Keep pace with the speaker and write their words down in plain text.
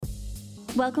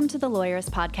Welcome to the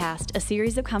Lawyerist Podcast, a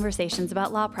series of conversations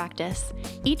about law practice.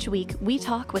 Each week, we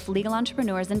talk with legal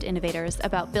entrepreneurs and innovators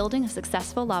about building a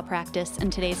successful law practice in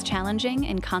today's challenging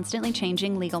and constantly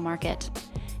changing legal market.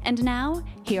 And now,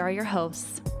 here are your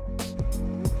hosts.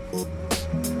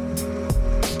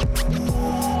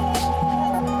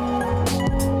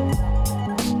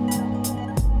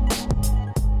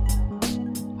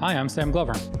 Hi, I'm Sam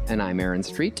Glover. And I'm Aaron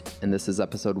Street, and this is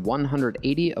episode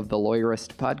 180 of the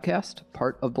Lawyerist Podcast,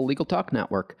 part of the Legal Talk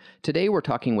Network. Today we're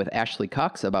talking with Ashley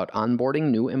Cox about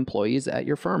onboarding new employees at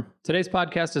your firm. Today's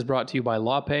podcast is brought to you by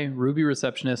LawPay, Ruby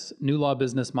Receptionist, New Law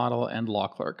Business Model, and Law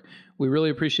Clerk. We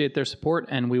really appreciate their support,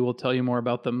 and we will tell you more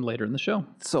about them later in the show.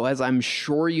 So as I'm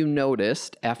sure you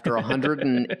noticed, after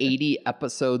 180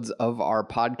 episodes of our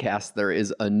podcast, there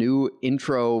is a new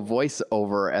intro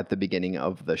voiceover at the beginning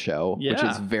of the show, which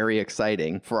is very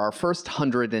exciting. For our first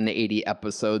 180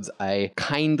 episodes, I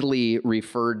kindly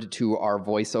referred to our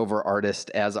voiceover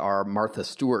artist as our Martha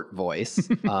Stewart voice.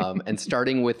 And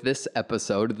starting with this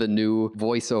episode, the new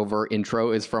voiceover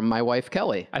intro is from my wife,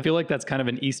 Kelly. I feel like that's kind of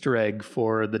an Easter egg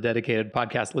for the dedicated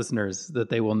podcast listeners, that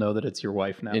they will know that it's your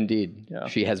wife now. Indeed. Yeah.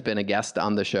 She has been a guest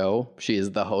on the show. She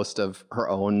is the host of her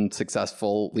own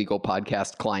successful legal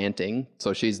podcast, Clienting.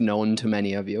 So she's known to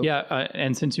many of you. Yeah.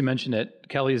 And since you mentioned it,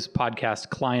 Kelly's podcast,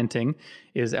 Clienting,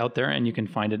 is out there, and you can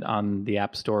find it on the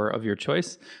app store of your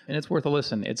choice. And it's worth a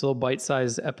listen. It's little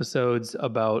bite-sized episodes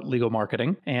about legal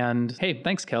marketing. And hey,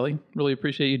 thanks, Kelly. Really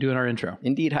appreciate you doing our intro.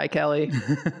 Indeed. Hi, Kelly.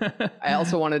 I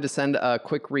also wanted to send a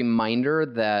quick reminder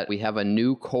that we have a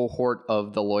new cohort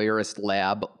of the Lawyerist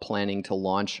Lab planning to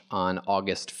launch on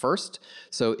August 1st.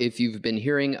 So if you've been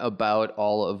hearing about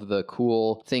all of the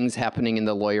cool things happening in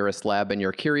the Lawyerist Lab and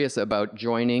you're curious about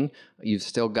joining, you've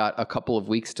still got a couple of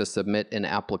weeks to submit an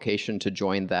application to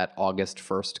join that August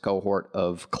 1st cohort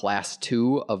of Class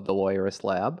 2 of the Lawyerist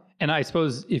Lab. And I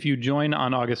suppose if you join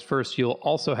on August 1st, you'll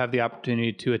also have the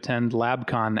opportunity to attend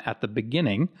LabCon at the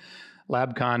beginning.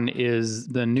 LabCon is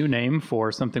the new name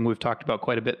for something we've talked about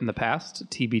quite a bit in the past,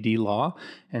 TBD Law.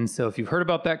 And so if you've heard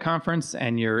about that conference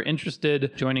and you're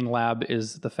interested, joining Lab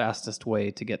is the fastest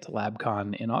way to get to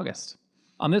LabCon in August.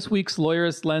 On this week's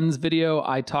Lawyerist Lens video,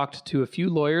 I talked to a few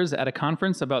lawyers at a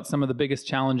conference about some of the biggest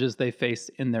challenges they face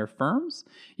in their firms.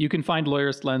 You can find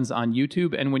Lawyerist Lens on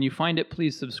YouTube, and when you find it,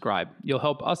 please subscribe. You'll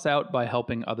help us out by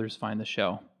helping others find the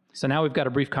show. So now we've got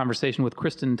a brief conversation with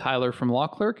Kristen Tyler from Law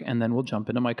Clerk, and then we'll jump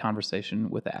into my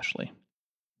conversation with Ashley.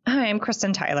 Hi, I'm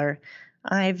Kristen Tyler.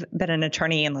 I've been an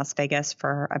attorney in Las Vegas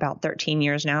for about 13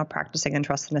 years now, practicing in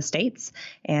trust and estates,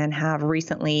 and have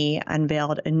recently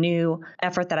unveiled a new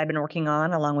effort that I've been working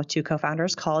on along with two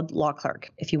co-founders called Law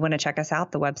Clerk. If you want to check us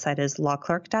out, the website is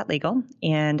lawclerk.legal.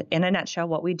 And in a nutshell,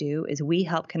 what we do is we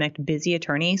help connect busy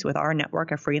attorneys with our network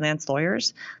of freelance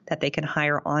lawyers that they can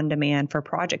hire on demand for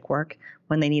project work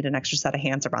when they need an extra set of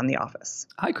hands around the office.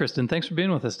 Hi, Kristen. Thanks for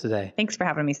being with us today. Thanks for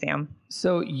having me, Sam.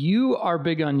 So you are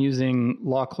big on using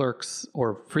law clerks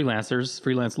or freelancers,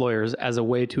 freelance lawyers, as a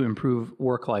way to improve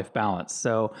work-life balance.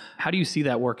 So how do you see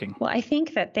that working? Well, I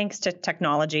think that thanks to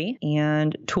technology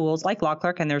and tools like Law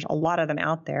Clerk, and there's a lot of them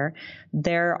out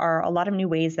there are a lot of new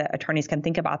ways that attorneys can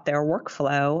think about their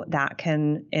workflow that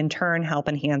can in turn help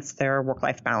enhance their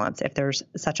work-life balance, if there's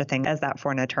such a thing as that for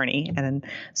an attorney. And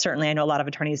certainly I know a lot of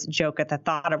attorneys joke at the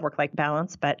thought of work-life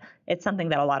balance, but it's something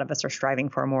that a lot of us are striving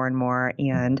for more and more.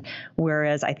 And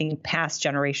whereas I think past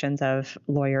generations of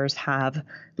lawyers have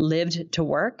lived to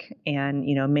work, and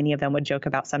many of them would joke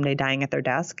about someday dying at their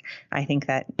desk, I think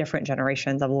that different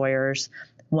generations of lawyers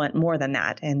want more than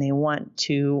that, and they want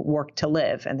to work to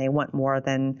live, and they want more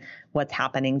than what's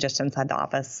happening just inside the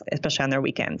office, especially on their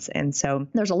weekends. And so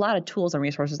there's a lot of tools and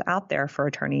resources out there for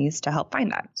attorneys to help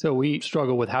find that. So we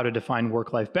struggle with how to define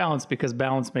work-life balance, because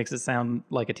balance makes it sound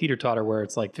like a teeter-totter where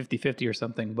it's like 50-50 or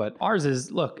something. But ours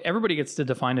is, look, everybody gets to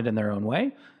define it in their own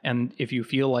way. And if you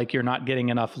feel like you're not getting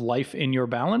enough life in your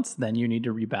balance, then you need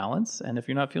to rebalance. And if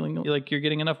you're not feeling like you're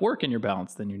getting enough work in your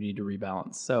balance, then you need to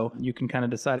rebalance. So you can kind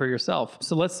of decide for yourself.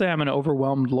 So let's say I'm an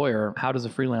overwhelmed lawyer. How does a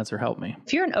freelancer help me?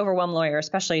 If you're an overwhelmed lawyer,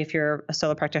 especially if you're a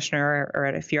solo practitioner or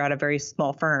if you're at a very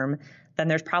small firm, then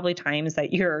there's probably times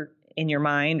that you're in your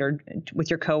mind or with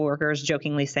your coworkers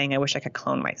jokingly saying, I wish I could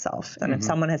clone myself. And if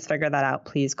someone has figured that out,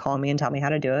 please call me and tell me how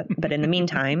to do it. But in the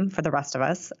meantime, for the rest of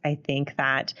us, I think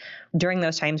that during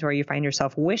those times where you find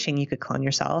yourself wishing you could clone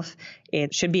yourself,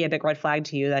 it should be a big red flag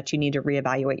to you that you need to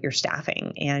reevaluate your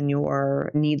staffing and your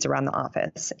needs around the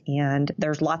office. And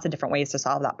there's lots of different ways to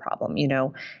solve that problem. You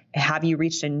know, have you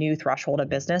reached a new threshold of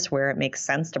business where it makes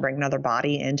sense to bring another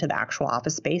body into the actual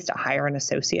office space to hire an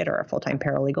associate or a full-time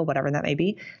paralegal, whatever that may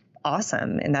be?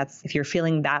 awesome. And that's, if you're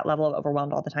feeling that level of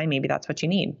overwhelmed all the time, maybe that's what you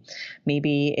need.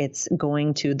 Maybe it's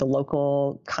going to the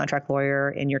local contract lawyer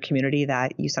in your community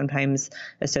that you sometimes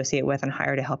associate with and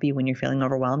hire to help you when you're feeling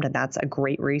overwhelmed. And that's a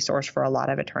great resource for a lot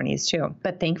of attorneys too.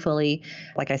 But thankfully,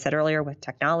 like I said earlier, with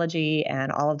technology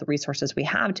and all of the resources we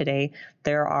have today,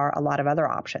 there are a lot of other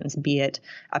options, be it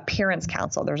appearance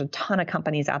counsel. There's a ton of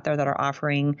companies out there that are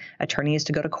offering attorneys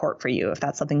to go to court for you if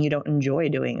that's something you don't enjoy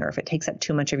doing, or if it takes up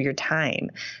too much of your time.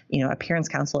 Appearance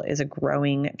counsel is a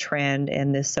growing trend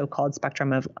in this so-called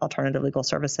spectrum of alternative legal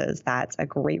services. That's a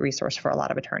great resource for a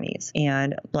lot of attorneys.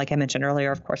 And like I mentioned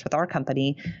earlier, of course, with our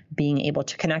company, being able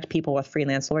to connect people with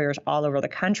freelance lawyers all over the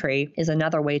country is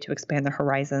another way to expand their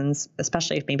horizons,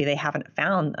 especially if maybe they haven't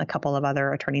found a couple of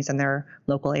other attorneys in their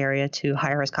local area to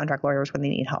hire as contract lawyers when they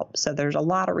need help. So there's a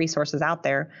lot of resources out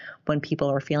there when people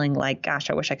are feeling like, gosh,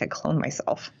 I wish I could clone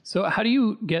myself. So how do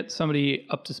you get somebody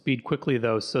up to speed quickly,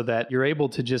 though, so that you're able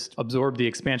to just absorb the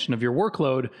expansion of your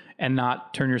workload and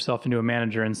not turn yourself into a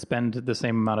manager and spend the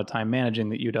same amount of time managing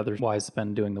that you'd otherwise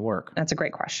spend doing the work? That's a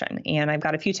great question. And I've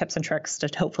got a few tips and tricks to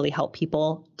hopefully help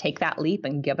people take that leap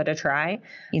and give it a try.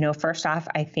 First off,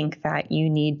 I think that you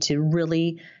need to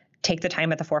really take the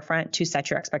time at the forefront to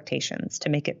set your expectations, to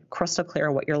make it crystal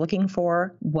clear what you're looking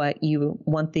for, what you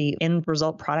want the end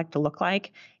result product to look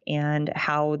like, and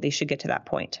how they should get to that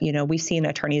point. We've seen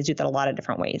attorneys do that a lot of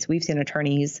different ways. We've seen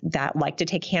attorneys that like to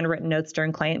take handwritten notes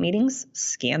during client meetings,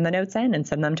 scan the notes in and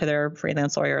send them to their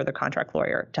freelance lawyer or their contract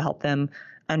lawyer to help them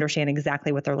understand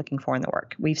exactly what they're looking for in the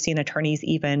work. We've seen attorneys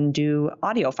even do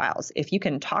audio files. If you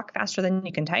can talk faster than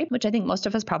you can type, which I think most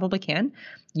of us probably can,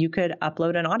 you could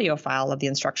upload an audio file of the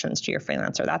instructions to your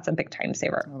freelancer. That's a big time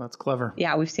saver. Oh, that's clever.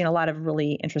 Yeah, we've seen a lot of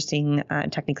really interesting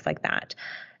techniques like that.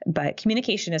 But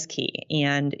communication is key,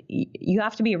 and you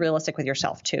have to be realistic with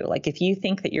yourself too. Like if you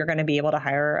think that you're going to be able to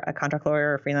hire a contract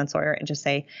lawyer or a freelance lawyer and just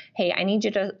say, hey, I need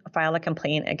you to file a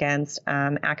complaint against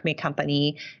Acme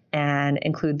Company and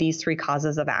include these 3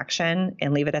 causes of action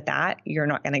and leave it at that, you're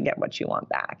not going to get what you want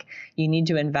back. You need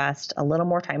to invest a little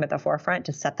more time at the forefront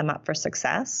to set them up for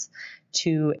success,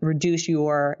 to reduce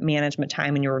your management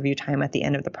time and your review time at the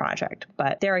end of the project.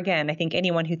 But there again, I think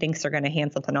anyone who thinks they're going to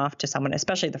hand something off to someone,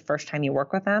 especially the first time you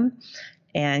work with them,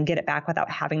 and get it back without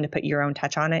having to put your own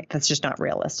touch on it, that's just not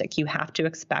realistic. You have to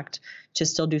expect to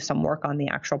still do some work on the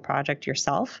actual project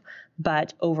yourself,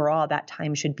 but overall that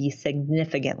time should be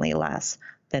significantly less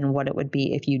than what it would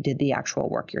be if you did the actual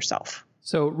work yourself.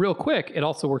 So real quick, it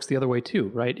also works the other way too,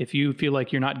 right? If you feel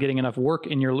like you're not getting enough work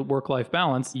in your work-life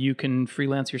balance, you can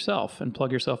freelance yourself and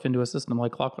plug yourself into a system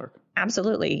like LawClerk.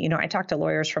 Absolutely. I talk to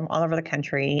lawyers from all over the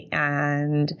country,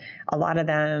 and a lot of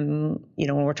them,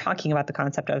 when we're talking about the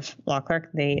concept of LawClerk,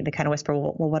 they kind of whisper,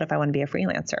 well, what if I want to be a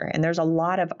freelancer? And there's a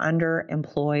lot of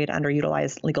underemployed,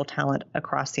 underutilized legal talent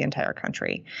across the entire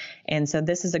country. And so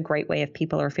this is a great way if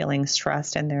people are feeling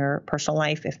stressed in their personal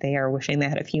life, if they are wishing they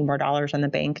had a few more dollars in the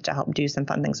bank to help do some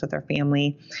fun things with their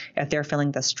family, if they're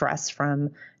feeling the stress from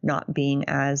not being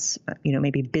as,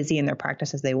 maybe busy in their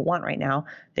practice as they want right now,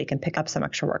 they can pick up some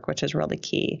extra work, which is really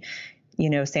key.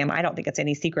 Sam, I don't think it's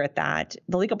any secret that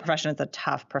the legal profession is a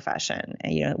tough profession.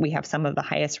 We have some of the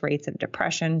highest rates of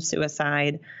depression,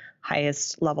 suicide,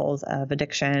 highest levels of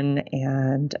addiction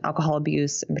and alcohol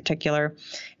abuse in particular.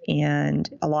 And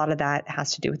a lot of that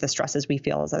has to do with the stresses we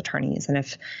feel as attorneys. And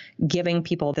if giving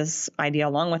people this idea,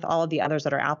 along with all of the others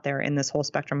that are out there in this whole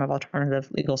spectrum of alternative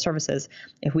legal services,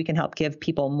 if we can help give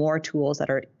people more tools that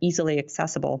are easily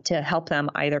accessible to help them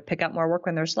either pick up more work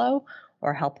when they're slow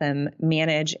or help them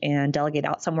manage and delegate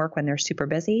out some work when they're super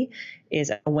busy,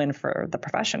 is a win for the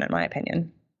profession, in my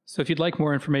opinion. So if you'd like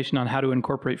more information on how to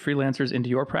incorporate freelancers into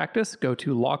your practice, go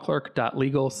to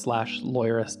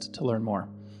lawclerk.legal/lawyerist to learn more.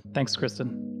 Thanks,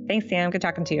 Kristen. Thanks, Sam. Good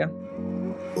talking to you.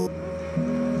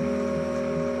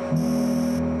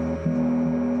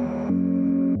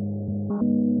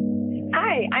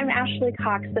 Hi, I'm Ashley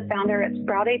Cox, the founder at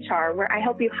Sprout HR, where I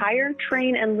help you hire,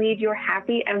 train, and lead your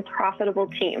happy and profitable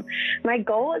team. My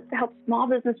goal is to help small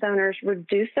business owners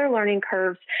reduce their learning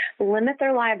curves, limit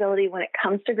their liability when it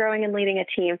comes to growing and leading a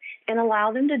team, and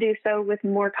allow them to do so with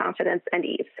more confidence and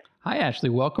ease. Hi, Ashley.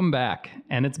 Welcome back.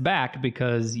 And it's back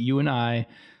because you and I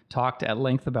talked at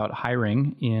length about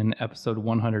hiring in episode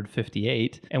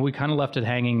 158, and we kind of left it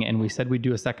hanging, and we said we'd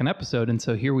do a second episode, and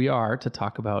so here we are to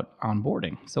talk about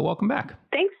onboarding. So welcome back.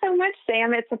 Thanks so much,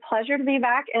 Sam. It's a pleasure to be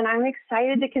back, and I'm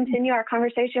excited to continue our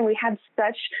conversation. We had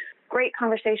such great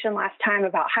conversation last time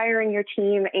about hiring your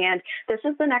team, and this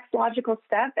is the next logical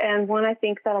step, and one I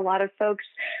think that a lot of folks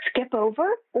skip over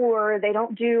or they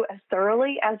don't do as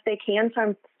thoroughly as they can, so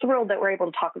I'm thrilled that we're able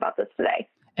to talk about this today.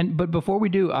 But before we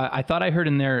do, I thought I heard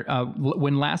in there,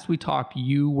 when last we talked,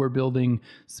 you were building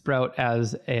Sprout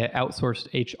as a outsourced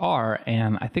HR,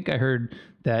 and I think I heard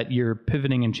that you're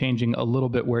pivoting and changing a little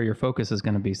bit where your focus is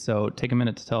going to be. So take a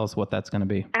minute to tell us what that's going to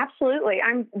be. Absolutely.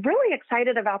 I'm really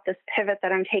excited about this pivot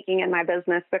that I'm taking in my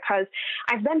business because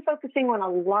I've been focusing on a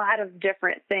lot of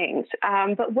different things.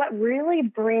 But what really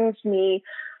brings me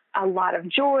a lot of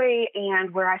joy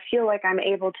and where I feel like I'm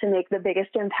able to make the biggest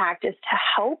impact is to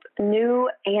help new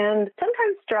and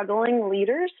sometimes struggling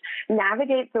leaders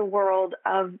navigate the world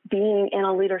of being in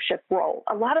a leadership role.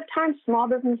 A lot of times small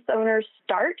business owners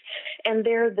start and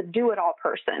they're the do-it-all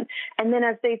person. And then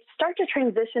as they start to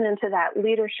transition into that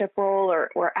leadership role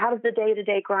or out of the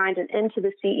day-to-day grind and into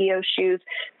the CEO shoes,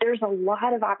 there's a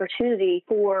lot of opportunity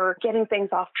for getting things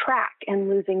off track and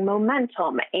losing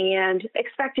momentum and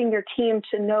expecting your team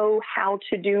to know how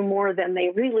to do more than they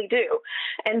really do.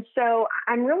 And so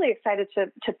I'm really excited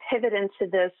to pivot into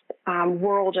this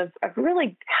world of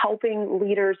really helping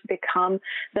leaders become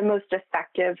the most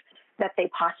effective that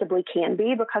they possibly can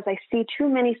be, because I see too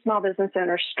many small business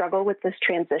owners struggle with this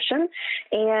transition.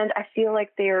 And I feel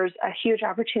like there's a huge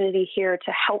opportunity here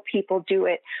to help people do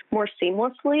it more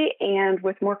seamlessly and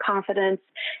with more confidence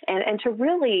and to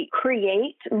really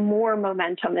create more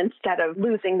momentum instead of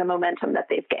losing the momentum that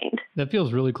they've gained. That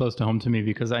feels really close to home to me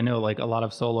because I know like a lot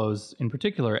of solos in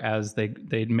particular, as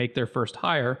they make their first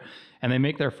hire, and they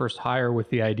make their first hire with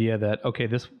the idea that, okay,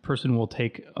 this person will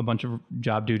take a bunch of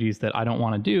job duties that I don't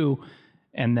want to do,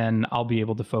 and then I'll be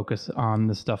able to focus on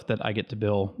the stuff that I get to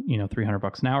bill,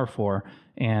 $300 an hour for,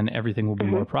 and everything will be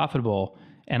more profitable.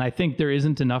 And I think there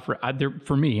isn't enough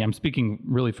for me. I'm speaking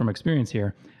really from experience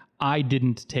here. I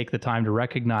didn't take the time to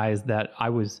recognize that I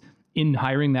was in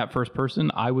hiring that first person,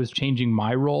 I was changing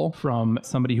my role from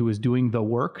somebody who was doing the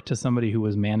work to somebody who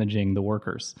was managing the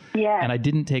workers. Yeah. And I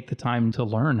didn't take the time to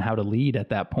learn how to lead at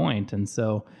that point. And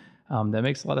so that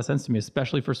makes a lot of sense to me,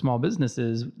 especially for small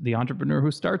businesses. The entrepreneur who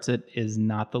starts it is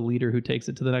not the leader who takes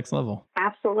it to the next level.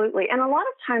 Absolutely. And a lot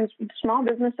of times small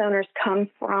business owners come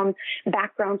from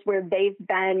backgrounds where they've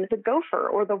been the gopher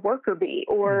or the worker bee,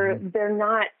 or they're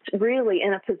not really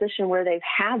in a position where they've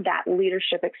had that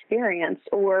leadership experience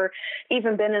or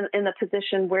even been in a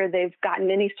position where they've gotten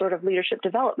any sort of leadership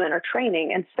development or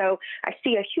training. And so I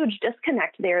see a huge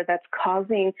disconnect there that's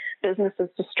causing businesses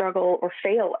to struggle or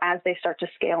fail as they start to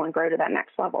scale and grow to that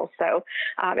next level. So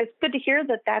it's good to hear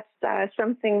that that's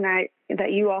something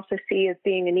that you also see as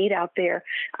being a need out there.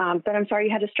 But I'm sorry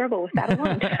you had to struggle with that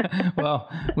alone. Well,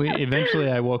 eventually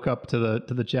I woke up to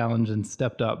the challenge and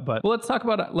stepped up. But let's talk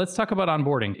about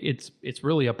onboarding. It's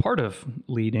really a part of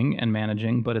leading and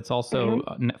managing, but it's also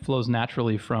flows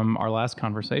naturally from our last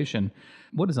conversation.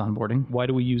 What is onboarding? Why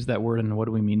do we use that word, and what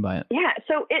do we mean by it? Yeah,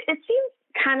 so it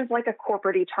seems kind of like a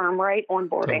corporate-y term, right?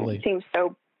 Onboarding. Totally. It seems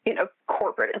so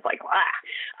corporate. It's like,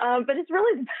 but it's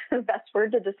really the best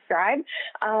word to describe.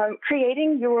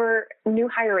 Creating your new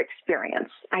hire experience,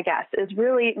 I guess, is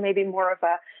really maybe more of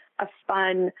a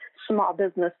fun small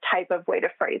business type of way to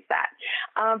phrase that.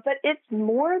 But it's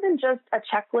more than just a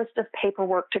checklist of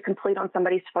paperwork to complete on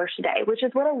somebody's first day, which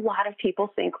is what a lot of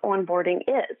people think onboarding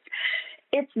is.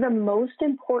 It's the most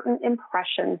important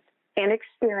impression and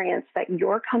experience that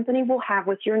your company will have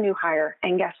with your new hire.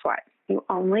 And guess what? You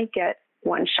only get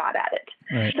one shot at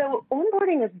it. Right. So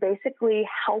onboarding is basically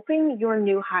helping your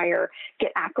new hire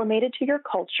get acclimated to your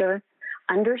culture,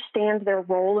 understand their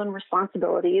role and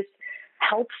responsibilities,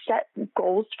 help set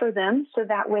goals for them so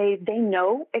that way they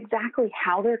know exactly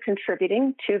how they're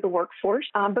contributing to the workforce.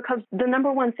 Because the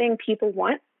number one thing people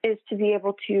want is to be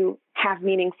able to have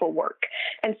meaningful work.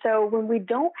 And so when we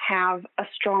don't have a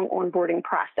strong onboarding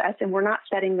process and we're not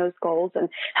setting those goals and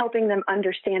helping them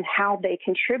understand how they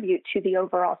contribute to the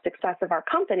overall success of our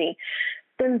company,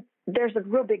 then there's a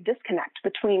real big disconnect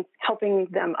between helping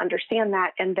them understand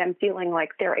that and them feeling like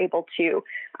they're able to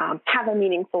have a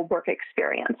meaningful work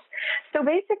experience. So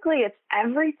basically, it's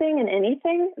everything and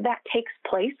anything that takes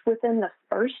place within the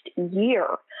first year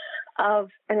of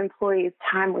an employee's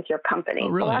time with your company. Oh,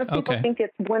 really? A lot of people think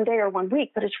it's one day or 1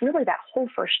 week, but it's really that whole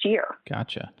first year.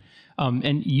 Gotcha.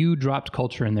 And you dropped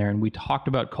culture in there, and we talked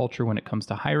about culture when it comes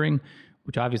to hiring,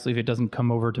 which obviously if it doesn't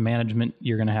come over to management,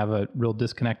 you're going to have a real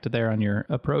disconnect there on your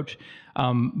approach.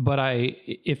 But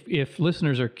if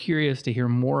listeners are curious to hear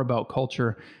more about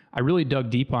culture, I really dug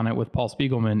deep on it with Paul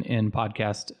Spiegelman in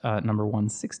podcast number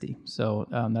 160. So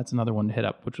that's another one to hit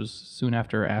up, which was soon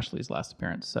after Ashley's last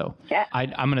appearance. So yeah.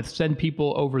 I'm going to send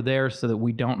people over there so that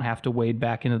we don't have to wade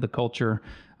back into the culture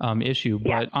issue.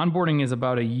 But onboarding is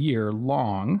about a year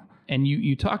long. And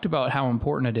you talked about how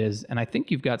important it is, and I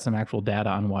think you've got some actual data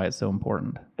on why it's so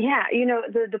important. Yeah,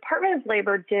 the Department of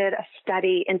Labor did a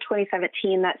study in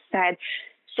 2017 that said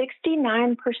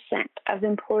 69% of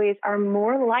employees are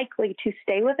more likely to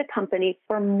stay with a company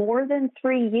for more than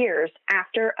 3 years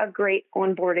after a great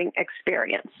onboarding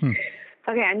experience.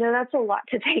 Okay, I know that's a lot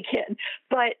to take in,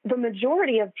 but the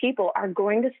majority of people are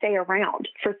going to stay around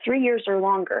for 3 years or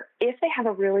longer if they have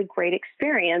a really great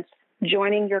experience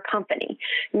joining your company,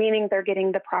 meaning they're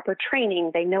getting the proper training,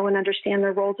 they know and understand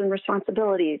their roles and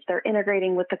responsibilities, they're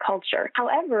integrating with the culture.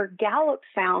 However, Gallup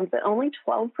found that only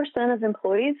 12% of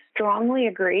employees strongly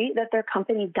agree that their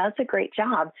company does a great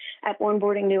job at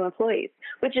onboarding new employees,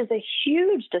 which is a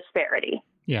huge disparity.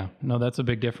 Yeah, no, that's a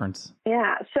big difference.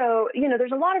 Yeah. So,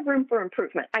 there's a lot of room for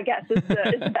improvement, I guess is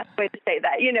the best way to say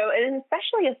that, and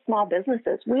especially as small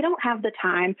businesses, we don't have the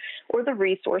time or the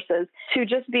resources to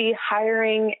just be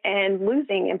hiring and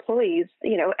losing employees,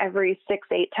 every 6,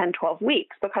 8, 10, 12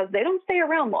 weeks because they don't stay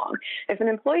around long. If an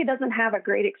employee doesn't have a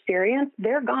great experience,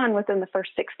 they're gone within the first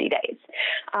 60 days.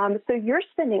 So you're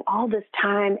spending all this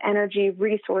time, energy,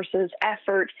 resources,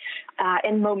 effort,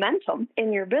 and momentum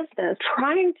in your business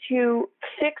trying to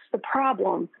fix the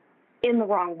problem in the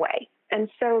wrong way. And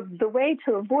so the way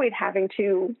to avoid having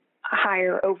to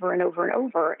hire over and over and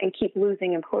over and keep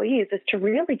losing employees is to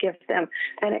really give them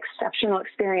an exceptional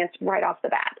experience right off the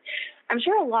bat. I'm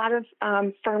sure a lot of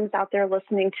firms out there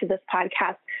listening to this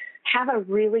podcast have a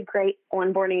really great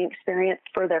onboarding experience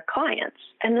for their clients.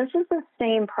 And this is the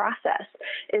same process,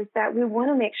 is that we want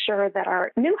to make sure that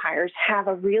our new hires have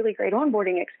a really great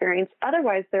onboarding experience.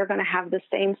 Otherwise, they're going to have the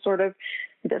same sort of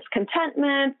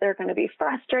discontentment. They're going to be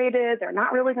frustrated. They're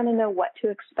not really going to know what to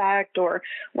expect or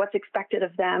what's expected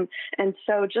of them. And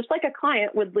so just like a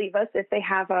client would leave us if they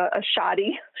have a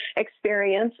shoddy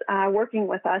experience working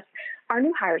with us, our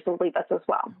new hires will leave us as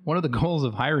well. One of the goals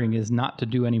of hiring is not to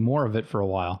do any more of it for a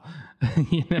while.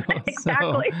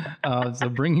 Exactly. So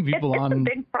bringing people on. It's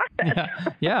a big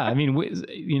process. Yeah. I mean,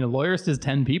 Lawyerist is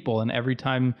 10 people, and every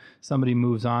time somebody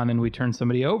moves on and we turn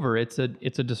somebody over, it's a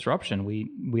disruption.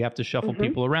 We have to shuffle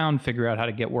people around, figure out how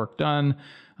to get work done,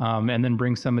 and then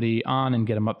bring somebody on and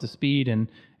get them up to speed. And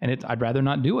I'd rather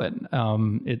not do it.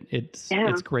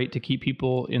 It's great to keep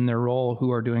people in their role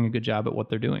who are doing a good job at what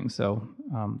they're doing. So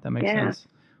that makes sense.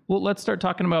 Well, let's start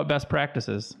talking about best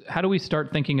practices. How do we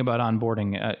start thinking about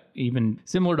onboarding? Even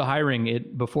similar to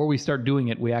hiring, before we start doing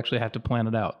it, we actually have to plan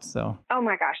it out. So. Oh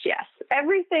my gosh, yes.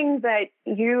 Everything that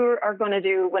you are going to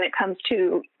do when it comes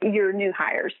to your new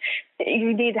hires,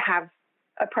 you need to have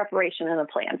a preparation and a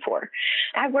plan for.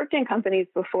 I've worked in companies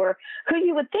before who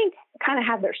you would think kind of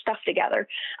have their stuff together.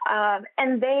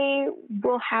 And they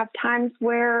will have times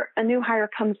where a new hire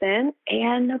comes in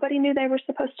and nobody knew they were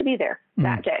supposed to be there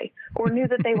that day or knew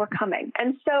that they were coming.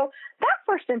 And so that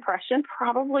first impression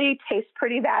probably tastes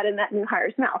pretty bad in that new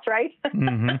hire's mouth, right?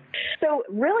 So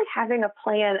really having a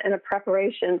plan and a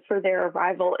preparation for their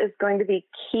arrival is going to be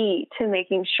key to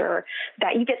making sure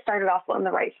that you get started off on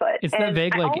the right foot. It's that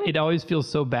vague, it always feels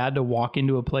so bad to walk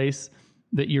into a place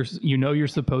that you're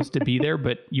supposed to be there,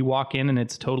 but you walk in and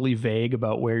it's totally vague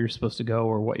about where you're supposed to go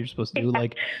or what you're supposed to do.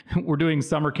 Like we're doing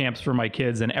summer camps for my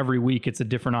kids, and every week it's a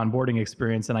different onboarding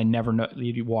experience, and I never know.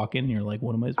 You walk in and you're like,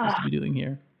 what am I supposed to be doing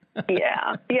here?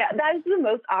 Yeah, that is the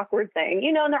most awkward thing,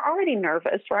 and they're already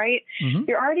nervous, right?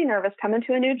 You're already nervous coming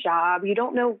to a new job. You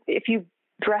don't know if you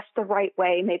dress the right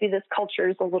way. Maybe this culture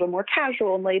is a little more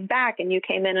casual and laid back and you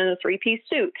came in a 3-piece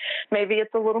suit. Maybe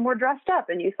it's a little more dressed up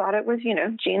and you thought it was,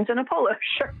 jeans and a polo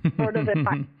shirt sort of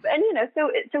advice. And,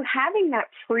 so having that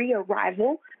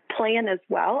pre-arrival plan as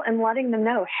well and letting them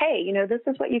know, hey, this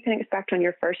is what you can expect on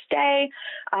your first day.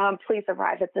 Please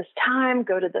arrive at this time,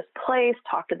 go to this place,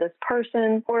 talk to this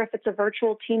person. Or if it's a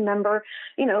virtual team member,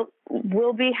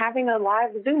 we'll be having a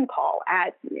live Zoom call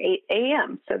at 8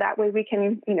 a.m. So that way we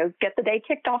can, get the day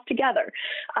kicked off together.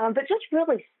 But just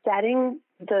really setting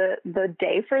the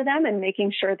day for them and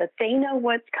making sure that they know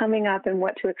what's coming up and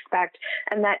what to expect,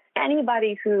 and that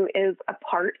anybody who is a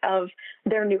part of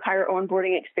their new hire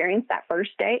onboarding experience that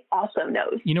first day also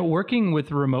knows. Working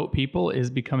with remote people is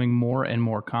becoming more and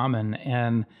more common,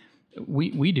 and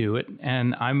we do it.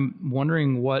 And I'm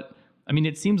wondering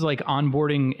it seems like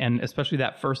onboarding, and especially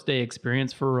that first day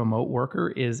experience for a remote worker,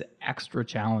 is extra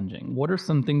challenging. What are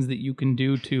some things that you can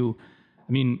do to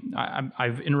I mean,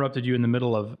 I've interrupted you in the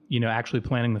middle of, actually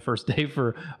planning the first day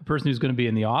for a person who's going to be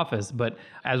in the office. But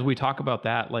as we talk about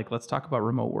that, let's talk about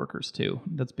remote workers too.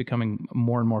 That's becoming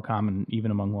more and more common,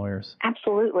 even among lawyers.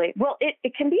 Absolutely. Well,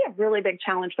 it can be a really big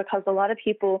challenge because a lot of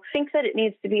people think that it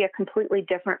needs to be a completely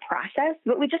different process,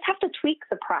 but we just have to tweak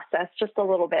the process just a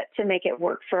little bit to make it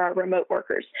work for our remote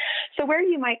workers. So where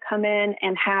you might come in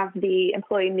and have the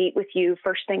employee meet with you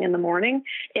first thing in the morning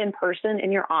in person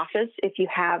in your office, if you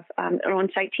have an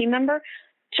on-site team member,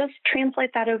 just translate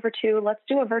that over to, let's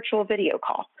do a virtual video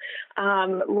call.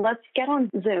 Let's get on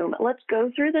Zoom. Let's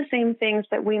go through the same things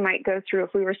that we might go through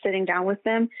if we were sitting down with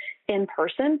them in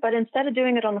person, but instead of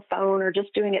doing it on the phone or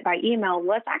just doing it by email,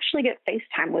 let's actually get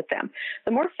FaceTime with them.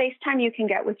 The more FaceTime you can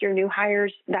get with your new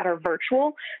hires that are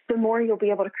virtual, the more you'll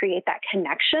be able to create that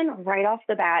connection right off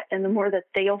the bat, and the more that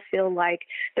they'll feel like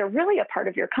they're really a part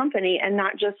of your company and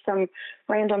not just some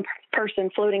random person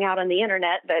floating out on the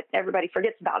internet that everybody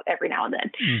forgets about every now and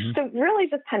then. Mm-hmm. So really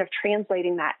just kind of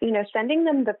translating that, sending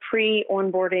them the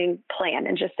pre-onboarding plan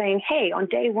and just saying, hey, on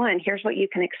day one, here's what you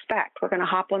can expect. We're going to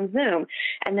hop on Zoom.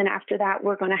 And then after that,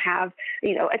 we're going to have,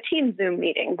 a team Zoom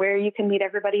meeting where you can meet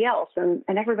everybody else and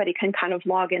everybody can kind of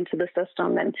log into the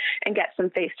system and get some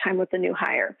FaceTime with the new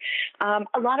hire.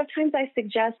 A lot of times I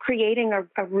suggest creating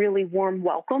a really warm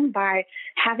welcome by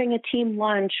having a team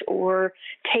lunch or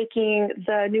taking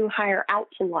the new hire out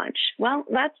to lunch. Well,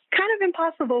 that's kind of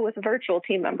impossible with a virtual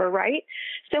team member, right?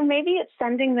 So maybe it's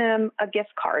sending them a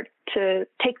gift card to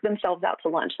take themselves out to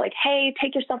lunch. Like, hey,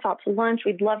 take yourself out to lunch.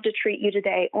 We'd love to treat you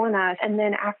today on us. And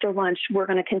then after lunch, we're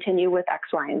going to continue with X,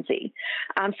 Y, and Z.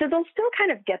 So they'll still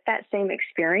kind of get that same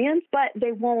experience, but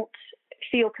they won't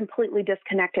feel completely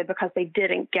disconnected because they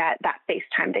didn't get that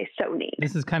FaceTime they so need.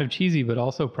 This is kind of cheesy, but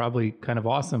also probably kind of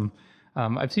awesome.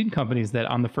 I've seen companies that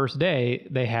on the first day,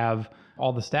 they have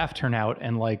all the staff turn out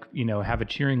and have a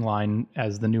cheering line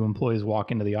as the new employees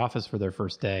walk into the office for their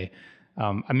first day.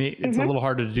 It's a little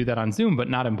harder to do that on Zoom, but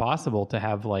not impossible to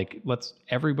have let's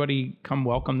everybody come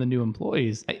welcome the new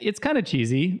employees. It's kind of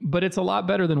cheesy, but it's a lot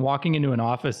better than walking into an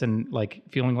office and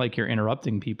feeling like you're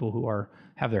interrupting people who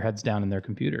have their heads down in their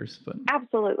computers. But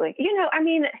absolutely.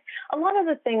 A lot of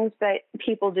the things that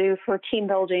people do for team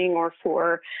building or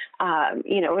for,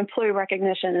 employee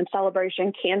recognition and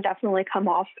celebration can definitely come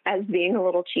off as being a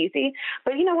little cheesy.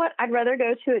 But you know what? I'd rather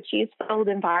go to a cheese-filled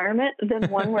environment than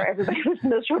one where everybody was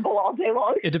miserable all day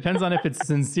long. It depends on if it's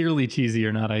sincerely cheesy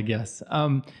or not, I guess.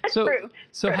 True.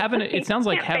 Having it sounds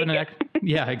like having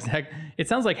yeah, exactly. It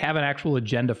sounds like having an actual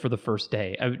agenda for the first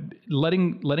day.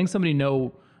 Letting somebody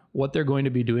know what they're going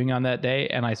to be doing on that day,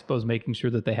 and I suppose making sure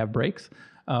that they have breaks.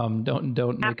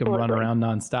 Don't make them run around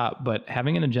nonstop. But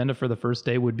having an agenda for the first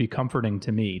day would be comforting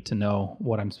to me to know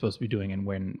what I'm supposed to be doing and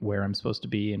where I'm supposed to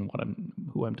be and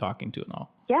who I'm talking to and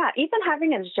all. Yeah, even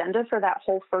having an agenda for that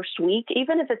whole first week,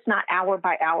 even if it's not hour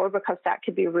by hour, because that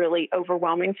could be really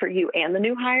overwhelming for you and the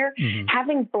new hire,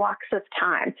 having blocks of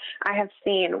time I have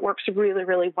seen works really,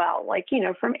 really well.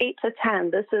 From 8 to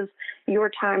 10, this is your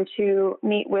time to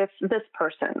meet with this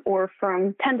person, or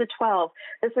from 10 to 12,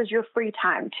 this is your free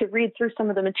time to read through some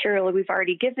of the material that we've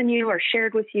already given you or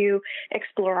shared with you,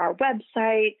 explore our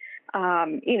website,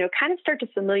 kind of start to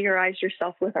familiarize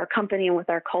yourself with our company and with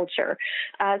our culture.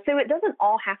 So it doesn't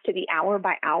all have to be hour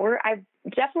by hour. I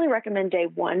definitely recommend day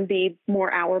one be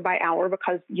more hour by hour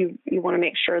because you want to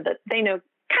make sure that they know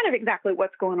kind of exactly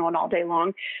what's going on all day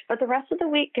long. But the rest of the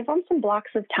week, give them some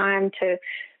blocks of time to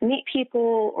meet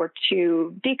people or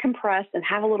to decompress and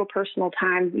have a little personal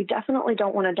time. You definitely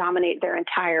don't want to dominate their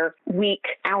entire week,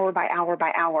 hour by hour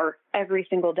by hour, every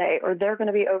single day, or they're going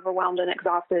to be overwhelmed and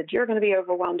exhausted. You're going to be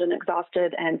overwhelmed and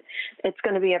exhausted, and it's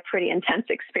going to be a pretty intense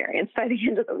experience by the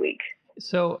end of the week.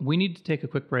 So we need to take a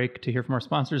quick break to hear from our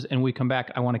sponsors, and when we come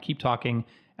back, I want to keep talking,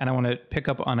 and I want to pick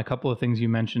up on a couple of things you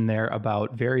mentioned there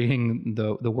about varying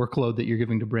the workload that you're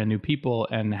giving to brand new people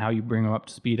and how you bring them up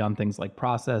to speed on things like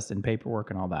process and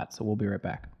paperwork and all that. So we'll be right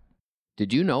back.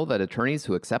 Did you know that attorneys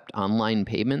who accept online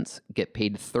payments get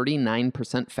paid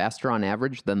 39% faster on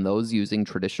average than those using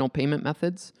traditional payment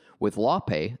methods? With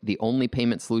LawPay, the only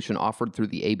payment solution offered through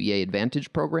the ABA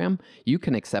Advantage program, you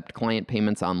can accept client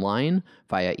payments online,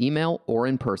 via email, or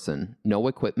in person. No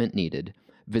equipment needed.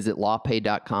 Visit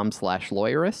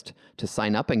lawpay.com/lawyerist to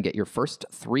sign up and get your first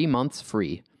 3 months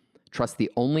free. Trust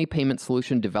the only payment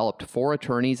solution developed for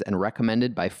attorneys and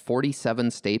recommended by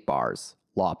 47 state bars.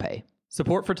 LawPay.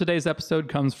 Support for today's episode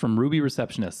comes from Ruby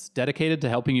Receptionists, dedicated to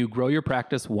helping you grow your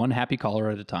practice one happy caller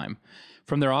at a time.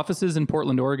 From their offices in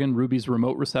Portland, Oregon, Ruby's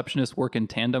remote receptionists work in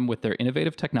tandem with their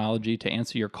innovative technology to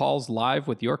answer your calls live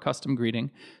with your custom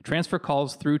greeting, transfer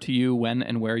calls through to you when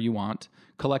and where you want,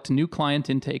 collect new client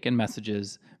intake and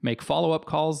messages, make follow-up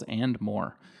calls, and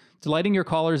more. Delighting your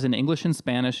callers in English and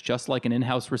Spanish just like an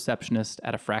in-house receptionist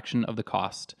at a fraction of the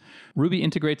cost. Ruby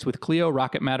integrates with Clio,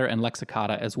 Rocket Matter, and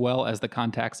Lexicata, as well as the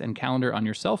contacts and calendar on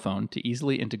your cell phone to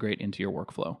easily integrate into your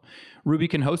workflow. Ruby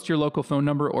can host your local phone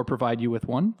number or provide you with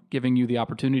one, giving you the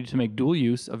opportunity to make dual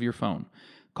use of your phone.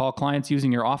 Call clients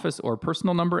using your office or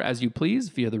personal number as you please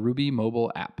via the Ruby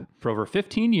mobile app. For over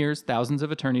 15 years, thousands of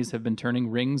attorneys have been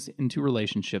turning rings into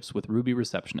relationships with Ruby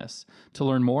Receptionists. To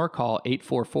learn more, call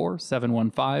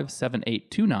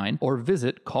 844-715-7829 or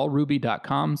visit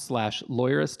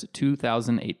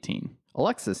callruby.com/lawyerist2018.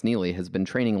 Alexis Neely has been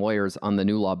training lawyers on the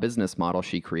new law business model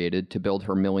she created to build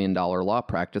her $1 million law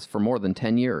practice for more than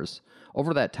 10 years.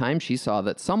 Over that time, she saw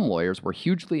that some lawyers were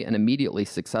hugely and immediately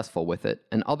successful with it,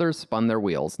 and others spun their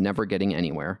wheels, never getting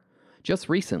anywhere. Just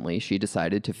recently, she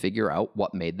decided to figure out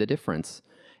what made the difference.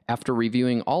 After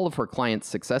reviewing all of her clients'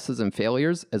 successes and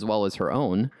failures, as well as her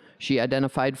own, she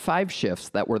identified 5 shifts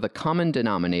that were the common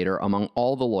denominator among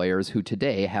all the lawyers who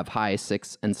today have high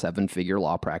 6- and 7-figure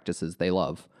law practices they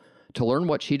love. To learn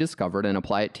what she discovered and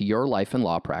apply it to your life and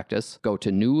law practice, go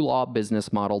to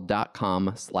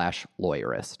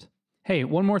newlawbusinessmodel.com/lawyerist. Hey,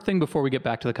 one more thing before we get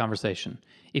back to the conversation.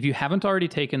 If you haven't already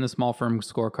taken the Small Firm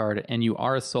Scorecard and you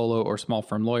are a solo or small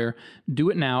firm lawyer, do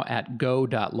it now at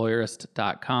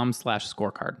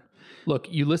go.lawyerist.com/scorecard.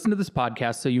 Look, you listen to this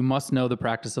podcast, so you must know the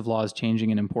practice of law is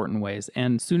changing in important ways,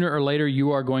 and sooner or later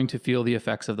you are going to feel the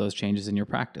effects of those changes in your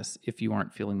practice if you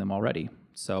aren't feeling them already.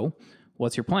 So,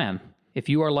 what's your plan? If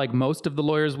you are like most of the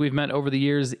lawyers we've met over the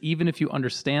years, even if you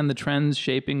understand the trends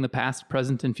shaping the past,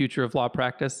 present, and future of law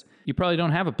practice, you probably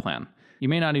don't have a plan. You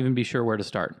may not even be sure where to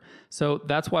start. So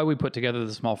that's why we put together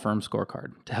the Small Firm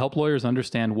Scorecard, to help lawyers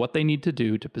understand what they need to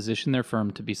do to position their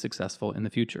firm to be successful in the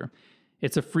future.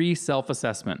 It's a free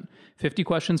self-assessment. 50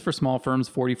 questions for small firms,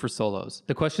 40 for solos.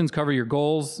 The questions cover your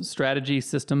goals, strategy,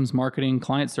 systems, marketing,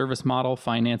 client service model,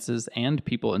 finances, and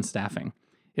people and staffing.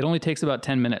 It only takes about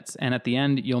 10 minutes, and at the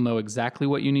end, you'll know exactly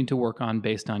what you need to work on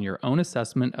based on your own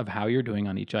assessment of how you're doing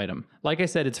on each item. Like I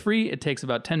said, it's free, it takes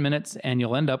about 10 minutes, and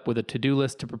you'll end up with a to-do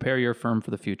list to prepare your firm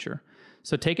for the future.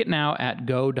 So take it now at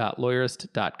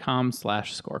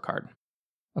go.lawyerist.com/scorecard.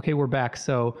 Okay, we're back.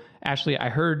 So, Ashley, I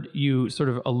heard you sort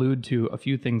of allude to a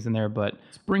few things in there, but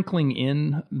sprinkling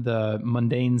in the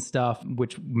mundane stuff,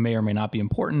 which may or may not be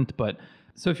important. But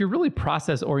so if you're really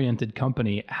process-oriented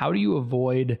company, how do you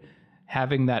avoid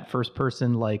having that first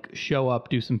person like show up,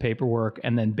 do some paperwork,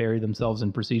 and then bury themselves in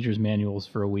procedures manuals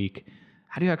for a week?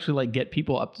 How do you actually like get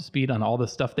people up to speed on all the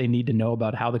stuff they need to know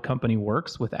about how the company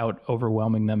works without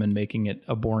overwhelming them and making it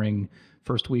a boring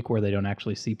first week where they don't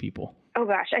actually see people? Oh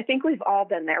gosh, I think we've all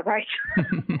been there, right?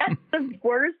 That's the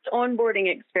worst onboarding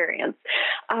experience.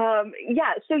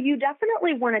 So you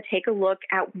definitely want to take a look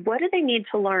at what do they need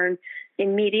to learn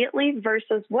immediately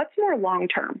versus what's more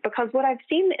long-term. Because what I've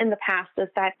seen in the past is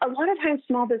that a lot of times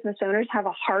small business owners have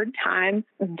a hard time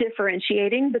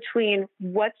differentiating between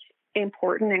what's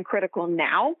important and critical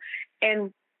now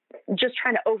and just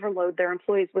trying to overload their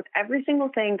employees with every single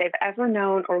thing they've ever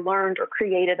known or learned or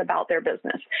created about their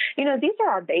business. You know, these are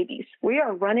our babies. We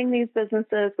are running these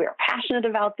businesses. We are passionate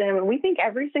about them, and we think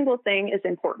every single thing is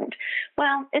important.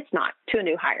 Well, it's not to a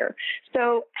new hire.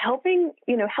 So helping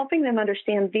them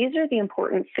understand these are the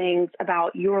important things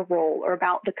about your role or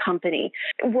about the company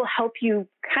will help you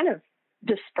kind of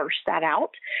disperse that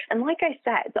out. And like I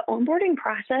said, the onboarding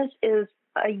process is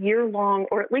a year-long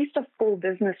or at least a full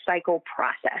business cycle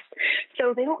process.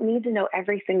 So they don't need to know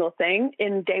every single thing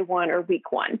in day one or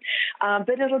week one,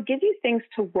 but it'll give you things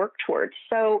to work towards.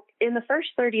 So in the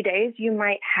first 30 days, you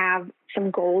might have some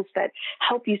goals that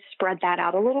help you spread that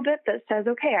out a little bit that says,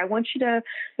 okay, I want you to,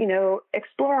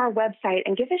 explore our website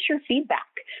and give us your feedback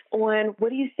on what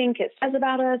do you think it says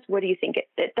about us? What do you think it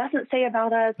doesn't say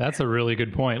about us? That's a really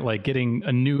good point. Like getting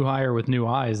a new hire with new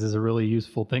eyes is a really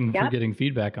useful thing for getting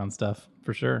feedback on stuff,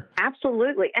 for sure.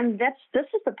 Absolutely. And this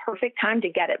is the perfect time to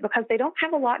get it because they don't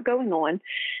have a lot going on.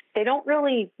 They don't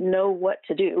really know what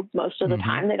to do most of the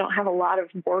time. They don't have a lot of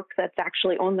work that's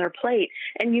actually on their plate.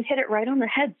 And you hit it right on the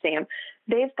head, Sam.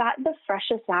 They've got the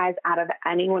freshest eyes out of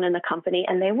anyone in the company,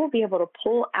 and they will be able to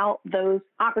pull out those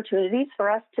opportunities for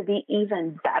us to be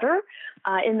even better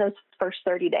in those first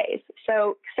 30 days.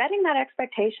 So setting that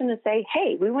expectation to say,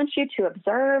 hey, we want you to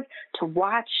observe, to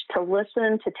watch, to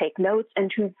listen, to take notes,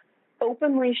 and to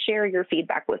openly share your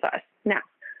feedback with us. Now,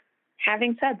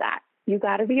 having said that, you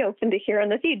got to be open to hearing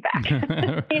the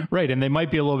feedback. Right. And they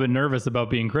might be a little bit nervous about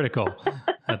being critical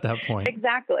at that point.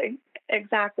 Exactly.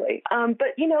 But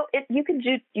you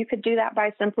could do that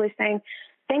by simply saying,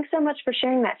 thanks so much for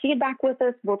sharing that feedback with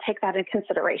us. We'll take that in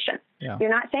consideration. Yeah. You're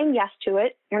not saying yes to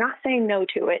it. You're not saying no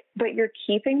to it, but you're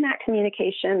keeping that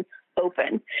communication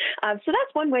open. So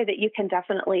that's one way that you can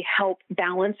definitely help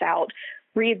balance out.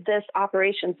 Read this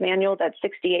operations manual that's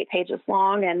 68 pages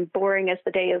long and boring as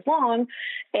the day is long,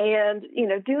 and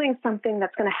doing something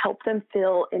that's going to help them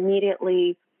feel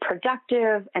immediately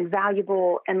productive and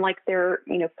valuable and like they're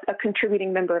a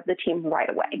contributing member of the team right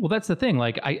away. Well, that's the thing.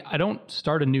 Like I don't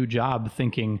start a new job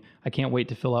thinking I can't wait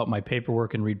to fill out my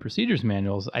paperwork and read procedures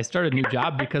manuals. I start a new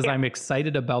job because I'm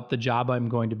excited about the job I'm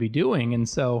going to be doing. And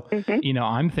so,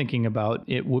 I'm thinking about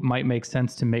it might make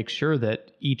sense to make sure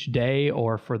that each day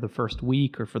or for the first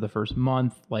week or for the first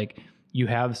month, like you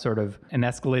have sort of an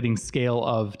escalating scale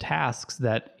of tasks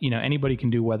that, anybody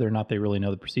can do whether or not they really know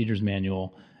the procedures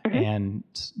manual. And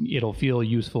it'll feel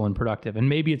useful and productive. And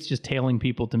maybe it's just tailing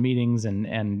people to meetings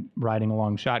and riding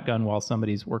along shotgun while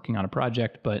somebody's working on a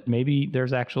project. But maybe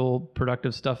there's actual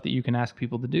productive stuff that you can ask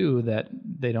people to do that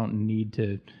they don't need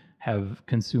to have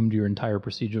consumed your entire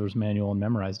procedures manual and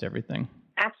memorized everything.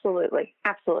 Absolutely.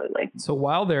 So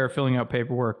while they're filling out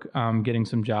paperwork, getting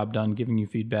some job done, giving you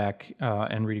feedback,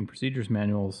 and reading procedures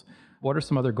manuals, what are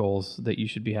some other goals that you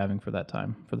should be having for that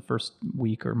time, for the first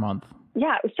week or month?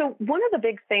 Yeah. So one of the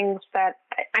big things that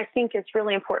I think is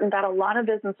really important that a lot of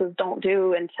businesses don't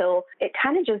do until it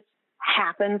kind of just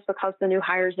happens because the new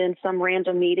hire's in some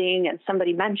random meeting and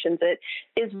somebody mentions it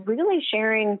is really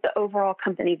sharing the overall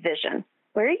company vision.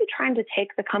 Where are you trying to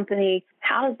take the company?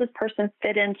 How does this person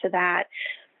fit into that?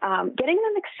 Getting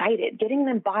them excited, getting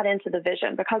them bought into the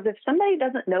vision, because if somebody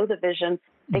doesn't know the vision,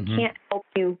 they can't help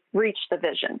you reach the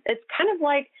vision. It's kind of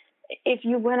like if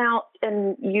you went out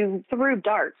and you threw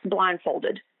darts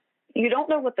blindfolded. You don't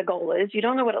know what the goal is. You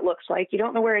don't know what it looks like. You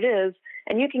don't know where it is.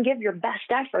 And you can give your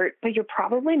best effort, but you're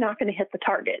probably not going to hit the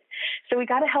target. So we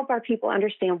got to help our people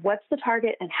understand what's the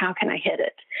target and how can I hit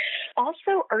it.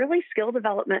 Also, early skill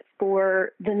development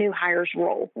for the new hire's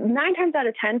role. 9 times out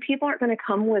of 10, people aren't going to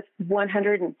come with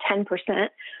 110%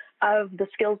 of the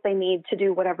skills they need to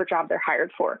do whatever job they're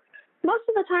hired for. Most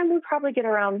of the time, we probably get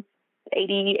around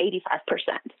 80,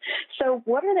 85%. So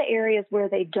what are the areas where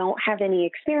they don't have any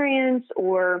experience,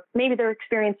 or maybe their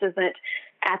experience isn't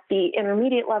at the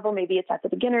intermediate level, maybe it's at the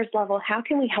beginner's level? How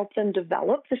can we help them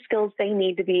develop the skills they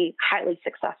need to be highly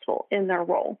successful in their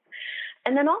role?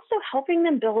 And then also helping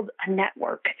them build a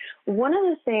network. One of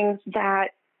the things that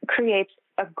creates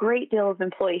a great deal of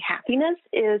employee happiness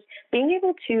is being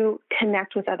able to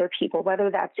connect with other people, whether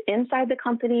that's inside the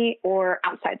company or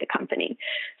outside the company.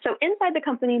 So inside the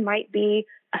company might be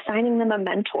assigning them a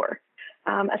mentor,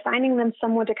 assigning them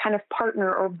someone to kind of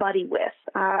partner or buddy with.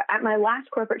 At my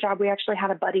last corporate job, we actually had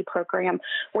a buddy program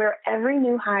where every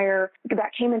new hire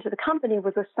that came into the company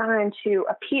was assigned to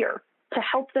a peer to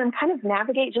help them kind of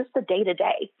navigate just the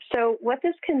day-to-day. So what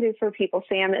this can do for people,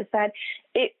 Sam, is that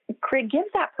it gives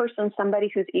that person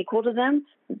somebody who's equal to them,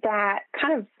 that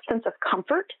kind of sense of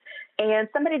comfort, and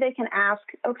somebody they can ask,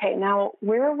 okay, now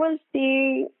where was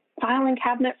the filing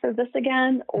cabinet for this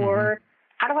again? Or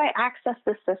how do I access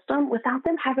this system without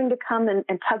them having to come and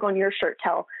tug on your shirt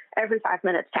tail every 5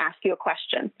 minutes to ask you a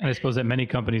question? And I suppose at many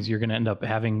companies, you're going to end up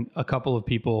having a couple of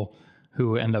people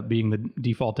who end up being the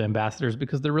default ambassadors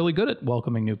because they're really good at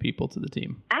welcoming new people to the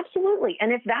team. Absolutely.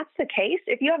 And if that's the case,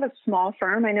 if you have a small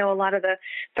firm, I know a lot of the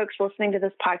folks listening to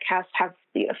this podcast have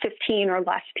 15 or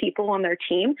less people on their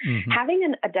team.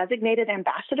 Having a designated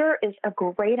ambassador is a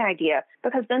great idea,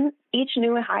 because then each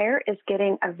new hire is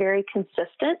getting a very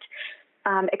consistent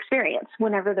experience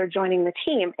whenever they're joining the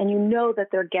team. And you know that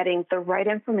they're getting the right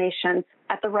information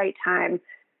at the right time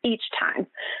each time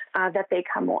that they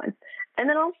come on. And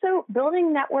then also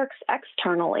building networks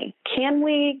externally. Can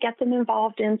we get them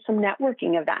involved in some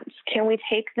networking events? Can we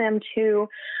take them to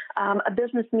a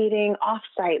business meeting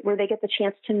offsite where they get the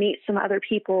chance to meet some other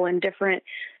people in different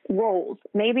roles?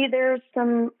 Maybe there's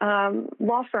some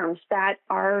law firms that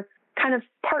are kind of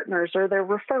partners, or they're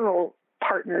referral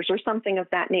partners or something of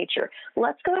that nature.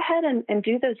 Let's go ahead and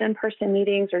do those in-person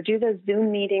meetings, or do those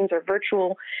Zoom meetings or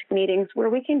virtual meetings where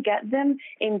we can get them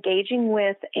engaging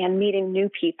with and meeting new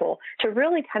people to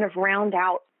really kind of round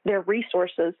out their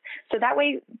resources. So that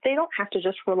way they don't have to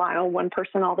just rely on one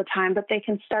person all the time, but they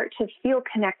can start to feel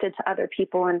connected to other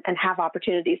people and have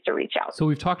opportunities to reach out. So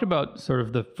we've talked about sort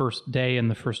of the first day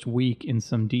and the first week in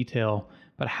some detail,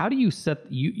 but how do you set,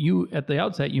 you at the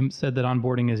outset, you said that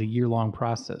onboarding is a year-long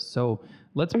process. So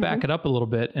let's back it up a little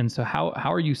bit. And so how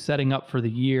are you setting up for the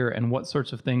year, and what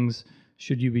sorts of things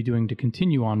should you be doing to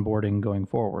continue onboarding going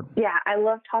forward? Yeah, I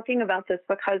love talking about this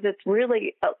because it's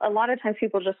really, a lot of times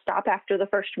people just stop after the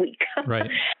first week. Right.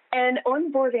 And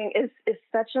onboarding is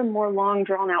such a more long,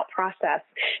 drawn-out process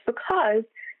because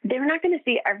they're not going to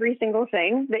see every single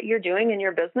thing that you're doing in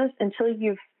your business until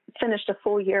you've finished a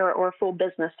full year or a full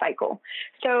business cycle.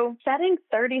 So setting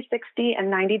 30, 60, and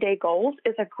 90-day goals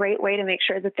is a great way to make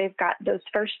sure that they've got those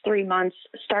first 3 months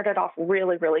started off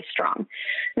really, really strong.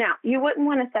 Now, you wouldn't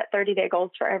want to set 30-day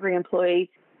goals for every employee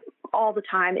all the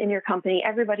time in your company.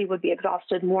 Everybody would be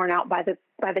exhausted, worn out by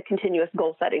the continuous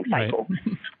goal setting cycle.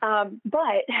 Right.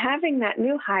 But having that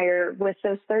new hire with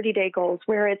those 30-day goals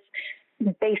where it's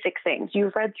basic things.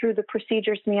 You've read through the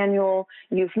procedures manual,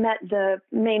 you've met the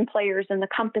main players in the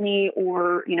company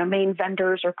or, main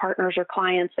vendors or partners or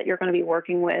clients that you're going to be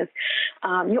working with.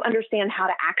 You understand how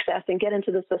to access and get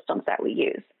into the systems that we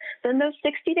use. Then those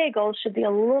 60-day goals should be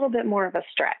a little bit more of a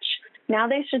stretch. Now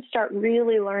they should start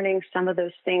really learning some of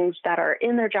those things that are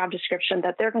in their job description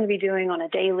that they're going to be doing on a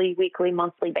daily, weekly,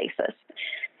 monthly basis.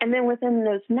 And then within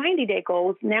those 90-day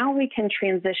goals, now we can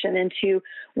transition into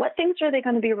what things are they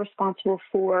going to be responsible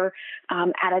for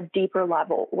at a deeper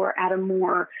level or at a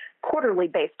more quarterly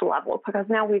based level, because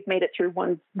now we've made it through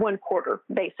one quarter,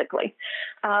 basically.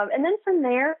 And then from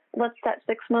there, let's set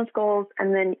 6-month goals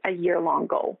and then a year-long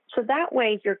goal. So that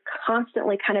way you're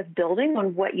constantly kind of building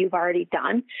on what you've already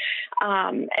done,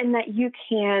 and that you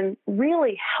can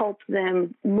really help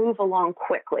them move along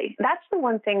quickly. That's the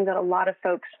one thing that a lot of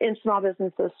folks in small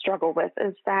businesses struggle with,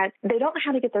 is that they don't know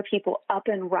how to get their people up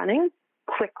and running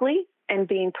quickly and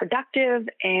being productive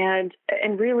and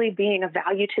really being of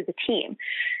value to the team.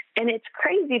 And it's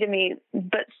crazy to me,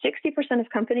 but 60% of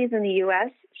companies in the U.S.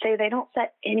 say they don't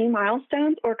set any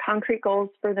milestones or concrete goals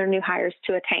for their new hires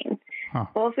to attain. Huh.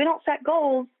 Well, if we don't set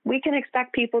goals, we can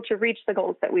expect people to reach the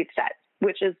goals that we've set,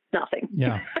 which is nothing.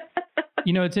 Yeah.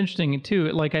 It's interesting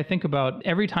too. Like I think about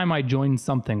every time I join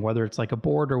something, whether it's like a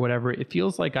board or whatever, it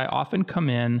feels like I often come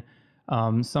in,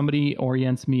 somebody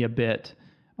orients me a bit.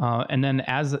 And then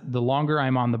as the longer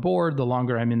I'm on the board, the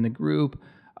longer I'm in the group,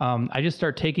 I just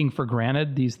start taking for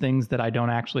granted these things that I don't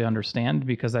actually understand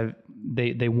because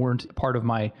they weren't part of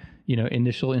my,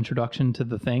 initial introduction to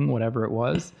the thing, whatever it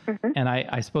was. Mm-hmm. And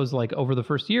I suppose like over the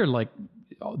first year, like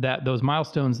those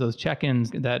milestones, those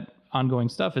check-ins, that ongoing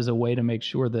stuff is a way to make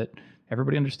sure that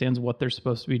everybody understands what they're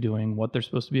supposed to be doing, what they're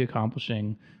supposed to be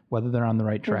accomplishing, whether they're on the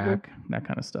right track, that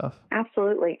kind of stuff.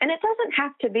 Absolutely. And it doesn't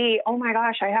have to be, oh my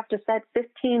gosh, I have to set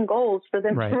 15 goals for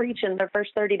them to reach in their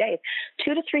first 30 days.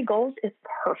 2 to 3 goals is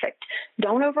perfect.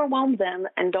 Don't overwhelm them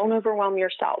and don't overwhelm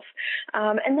yourself.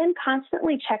 And then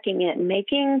constantly checking in,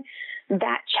 making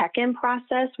that check-in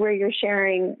process where you're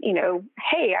sharing,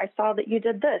 hey, I saw that you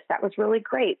did this. That was really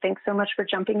great. Thanks so much for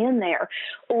jumping in there.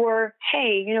 Or,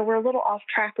 hey, we're a little off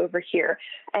track over here.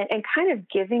 And kind of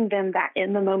giving them that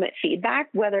in-the-moment feedback,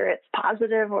 whether it's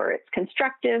positive or it's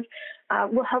constructive,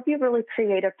 will help you really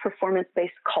create a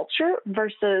performance-based culture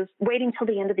versus waiting till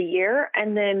the end of the year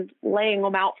and then laying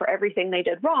them out for everything they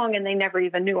did wrong and they never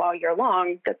even knew all year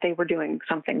long that they were doing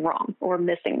something wrong or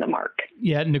missing the mark.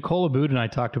 Yeah, Nicole Abood and I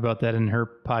talked about that in her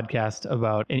podcast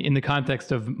about in the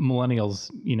context of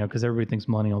millennials, because everybody thinks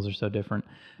millennials are so different,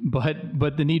 but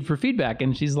the need for feedback.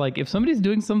 And she's like, if somebody's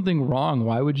doing something wrong,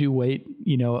 why would you wait,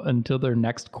 until their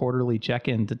next quarterly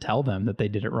check-in to tell them that they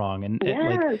did it wrong?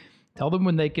 And tell them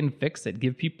when they can fix it.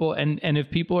 Give people, and if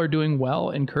people are doing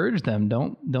well, encourage them.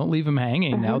 Don't leave them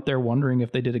hanging out there wondering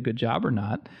if they did a good job or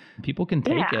not. People can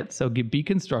take it. So be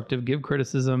constructive, give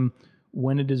criticism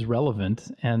when it is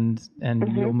relevant, and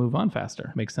you'll move on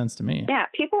faster. Makes sense to me. Yeah,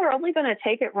 people are only going to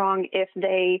take it wrong if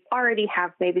they already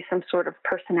have maybe some sort of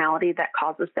personality that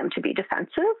causes them to be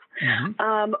defensive,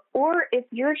 or if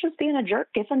you're just being a jerk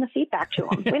giving the feedback to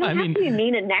them. We don't have to be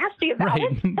mean and nasty about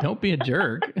it. Don't be a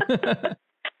jerk.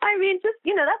 I mean, just,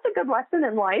 that's a good lesson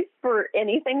in life for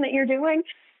anything that you're doing.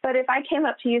 But if I came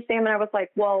up to you, Sam, and I was like,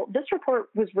 well, this report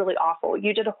was really awful.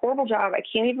 You did a horrible job. I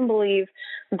can't even believe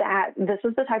that this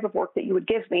is the type of work that you would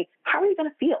give me. How are you going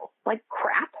to feel? Like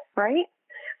crap, right?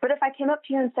 But if I came up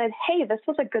to you and said, hey, this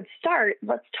was a good start,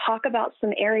 let's talk about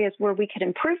some areas where we could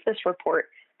improve this report.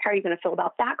 How are you going to feel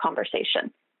about that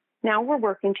conversation? Now we're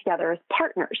working together as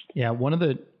partners. Yeah, at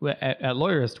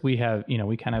Lawyerist, we have,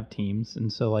 we kind of have teams.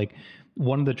 And so like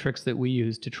one of the tricks that we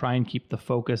use to try and keep the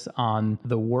focus on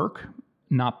the work,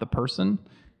 not the person,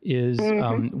 is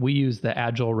we use the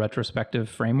Agile retrospective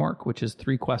framework, which is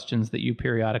 3 questions that you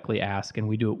periodically ask, and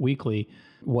we do it weekly.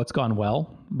 What's gone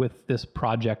well with this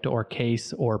project or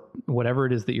case or whatever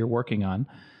it is that you're working on?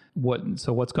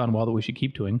 What's gone well that we should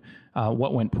keep doing?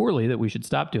 What went poorly that we should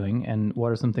stop doing? And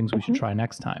what are some things we should try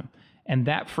next time? And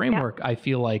that framework, I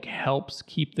feel like, helps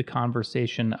keep the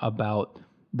conversation about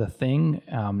the thing,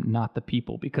 not the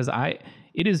people, because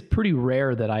it is pretty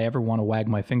rare that I ever want to wag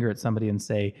my finger at somebody and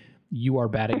say, you are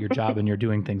bad at your job and you're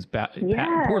doing things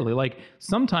poorly. Like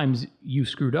sometimes you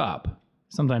screwed up.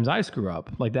 Sometimes I screw up.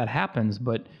 Like that happens.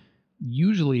 But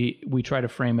usually we try to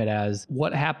frame it as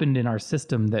what happened in our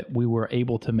system that we were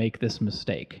able to make this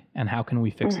mistake and how can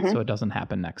we fix it so it doesn't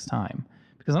happen next time?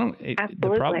 Because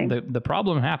the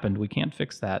problem happened. We can't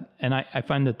fix that. And I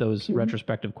find that those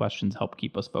retrospective questions help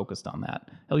keep us focused on that.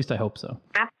 At least I hope so.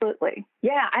 Absolutely.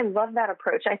 Yeah, I love that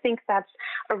approach. I think that's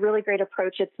a really great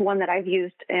approach. It's one that I've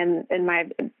used in my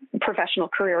professional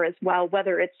career as well,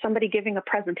 whether it's somebody giving a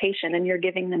presentation and you're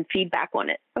giving them feedback on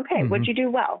it. Okay, what'd you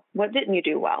do well? What didn't you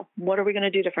do well? What are we going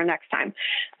to do different next time?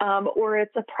 Or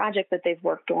it's a project that they've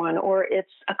worked on, or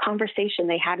it's a conversation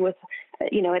they had with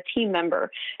a team member.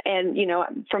 And,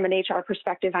 from an HR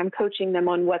perspective, I'm coaching them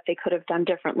on what they could have done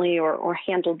differently or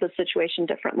handled the situation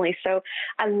differently. So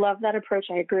I love that approach.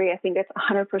 I agree. I think it's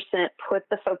 100% put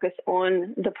the focus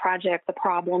on the project, the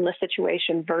problem, the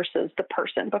situation versus the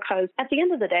person, because at the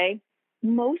end of the day,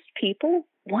 most people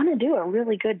want to do a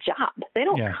really good job. They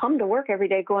don't come to work every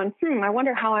day going, I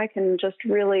wonder how I can just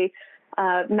really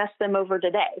mess them over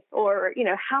today, or,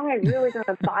 how am I really going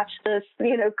to botch this,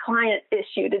 client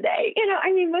issue today?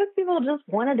 Most people just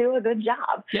want to do a good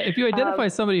job. Yeah. If you identify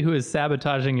somebody who is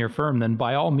sabotaging your firm, then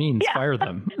by all means, fire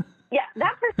them. Yeah.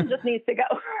 That person just needs to go.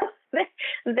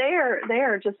 They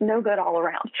are just no good all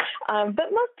around. But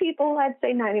most people, I'd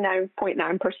say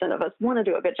 99.9% of us want to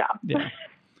do a good job. Yeah.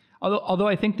 Although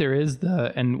I think there is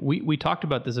and we talked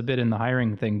about this a bit in the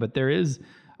hiring thing, but there is,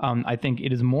 I think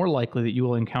it is more likely that you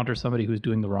will encounter somebody who's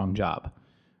doing the wrong job,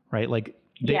 right? Like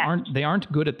they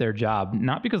aren't good at their job,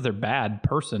 not because they're a bad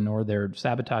person or they're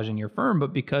sabotaging your firm,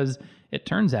 but because it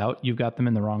turns out you've got them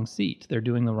in the wrong seat. They're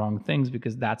doing the wrong things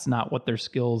because that's not what their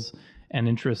skills and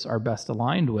interests are best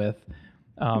aligned with.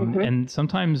 And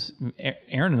sometimes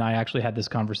Aaron and I actually had this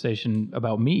conversation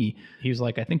about me. He was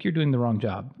like, I think you're doing the wrong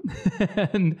job.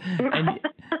 and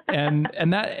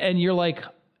you're like,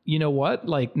 you know what?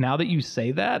 Like now that you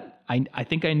say that, I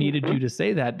think I needed you to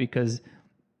say that because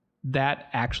that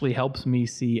actually helps me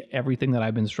see everything that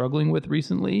I've been struggling with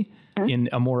recently in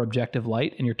a more objective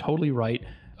light. And you're totally right.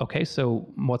 Okay, so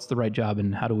what's the right job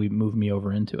and how do we move me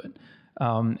over into it?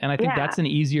 And I think that's an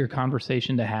easier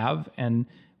conversation to have. And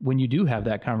when you do have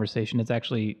that conversation, it's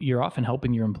actually, you're often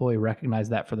helping your employee recognize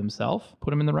that for themselves,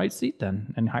 put them in the right seat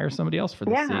then and hire somebody else for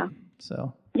the seat.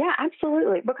 So. Yeah,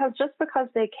 absolutely. Because just because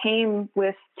they came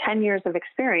with 10 years of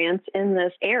experience in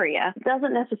this area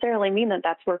doesn't necessarily mean that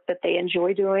that's work that they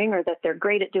enjoy doing or that they're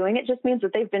great at doing. It just means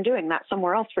that they've been doing that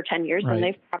somewhere else for 10 years and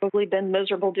they've probably been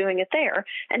miserable doing it there.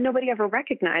 And nobody ever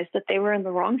recognized that they were in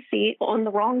the wrong seat, on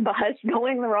the wrong bus,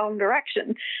 going the wrong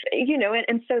direction.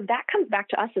 And so that comes back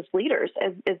to us as leaders,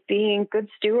 as being good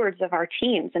stewards of our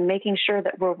teams and making sure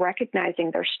that we're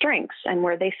recognizing their strengths and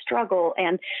where they struggle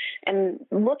and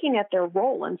looking at their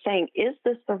role and saying, is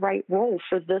this the right role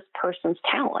for this person's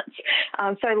talents?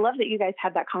 So I love that you guys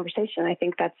had that conversation. I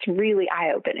think that's really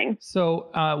eye-opening. So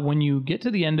when you get to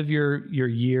the end of your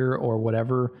year or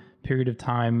whatever period of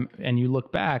time and you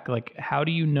look back, like how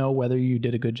do you know whether you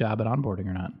did a good job at onboarding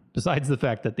or not? Besides the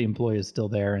fact that the employee is still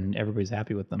there and everybody's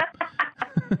happy with them.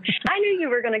 I knew you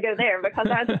were going to go there because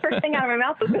the first thing out of my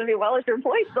mouth was going to be, well, is your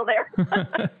employee still there?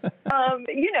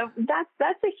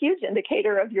 That's a huge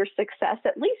indicator of your success,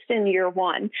 at least in year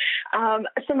one.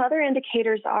 Some other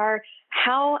indicators are,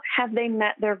 how have they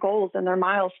met their goals and their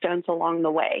milestones along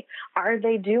the way? Are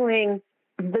they doing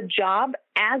the job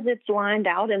as it's lined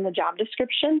out in the job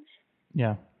description?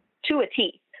 Yeah. To a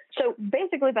T. So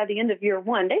basically, by the end of year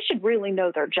one, they should really know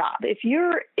their job. If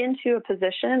you're into a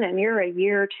position and you're a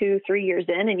year, 2, 3 years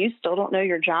in, and you still don't know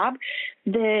your job,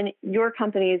 then your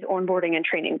company's onboarding and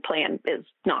training plan is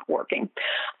not working.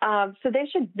 So they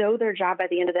should know their job by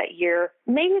the end of that year.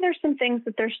 Maybe there's some things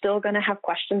that they're still going to have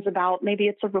questions about. Maybe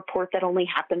it's a report that only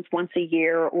happens once a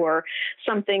year or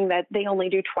something that they only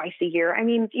do twice a year. I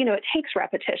mean, it takes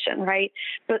repetition, right?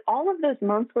 But all of those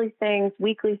monthly things,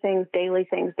 weekly things, daily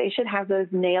things, they should have those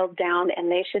nailed down and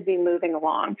they should be moving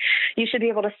along. You should be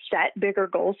able to set bigger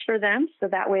goals for them so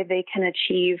that way they can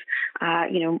achieve,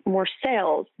 more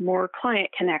sales, more client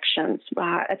connections,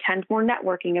 attend more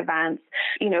networking events,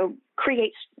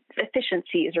 create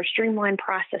efficiencies or streamline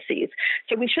processes.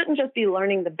 So we shouldn't just be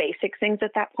learning the basic things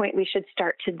at that point. We should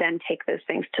start to then take those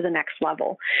things to the next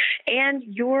level. And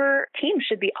your team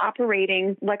should be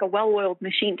operating like a well-oiled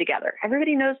machine together.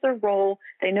 Everybody knows their role.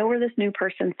 They know where this new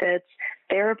person fits.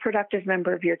 They're a productive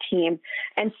member of your team.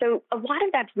 And so a lot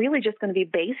of that's really just going to be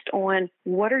based on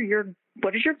what are your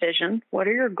what is your vision? What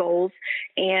are your goals?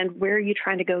 And where are you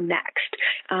trying to go next?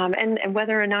 And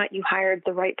whether or not you hired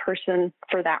the right person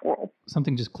for that role.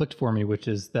 Something just clicked for me, which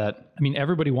is that,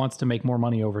 everybody wants to make more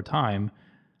money over time,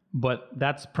 but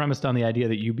that's premised on the idea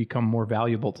that you become more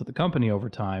valuable to the company over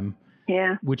time.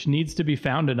 Yeah. Which needs to be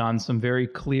founded on some very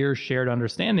clear shared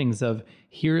understandings of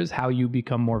here's how you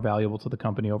become more valuable to the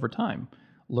company over time.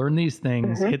 Learn these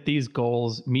things, hit these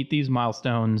goals, meet these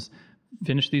milestones,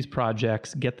 finish these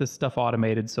projects, get this stuff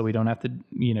automated so we don't have to,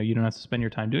 you don't have to spend your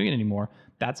time doing it anymore.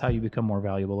 That's how you become more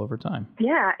valuable over time.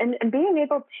 Yeah. And being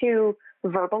able to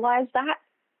verbalize that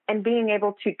and being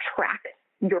able to track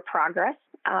your progress.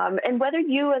 And whether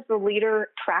you as the leader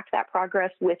track that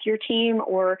progress with your team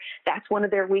or that's one of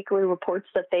their weekly reports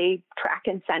that they track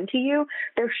and send to you,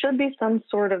 there should be some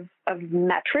sort of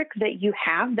metric that you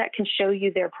have that can show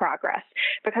you their progress.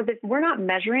 Because if we're not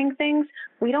measuring things,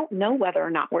 we don't know whether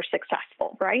or not we're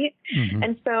successful, right?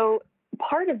 And so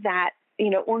part of that,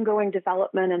 ongoing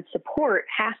development and support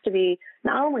has to be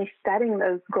not only setting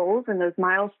those goals and those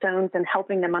milestones and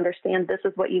helping them understand this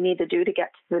is what you need to do to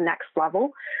get to the next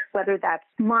level, whether that's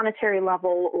monetary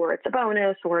level or it's a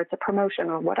bonus or it's a promotion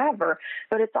or whatever,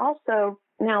 but it's also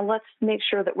now let's make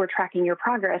sure that we're tracking your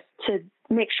progress to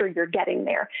make sure you're getting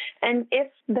there. And if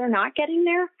they're not getting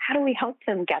there, how do we help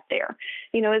them get there?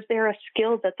 Is there a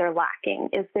skill that they're lacking?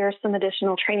 Is there some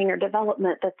additional training or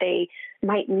development that they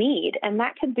might need? And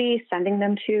that could be sending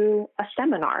them to a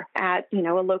seminar at,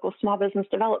 a local small business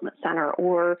development center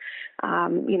or,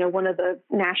 one of the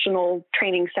national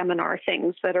training seminar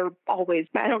things that are always,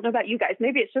 I don't know about you guys,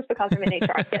 maybe it's just because I'm in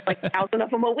HR, I get like 1,000 of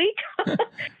them a week.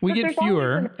 We get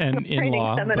fewer and in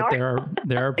law, seminar. But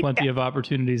there are plenty of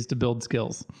opportunities to build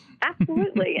skills.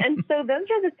 Absolutely. And so those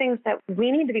are the things that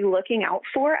we need to be looking out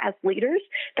for as leaders,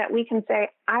 that we can say,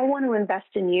 I want to invest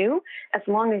in you as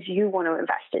long as you want to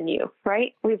invest in you,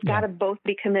 right? We've got to both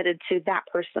be committed to that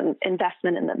person's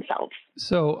investment in themselves.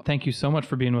 So thank you so much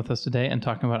for being with us today and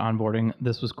talking about onboarding.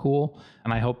 This was cool.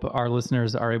 And I hope our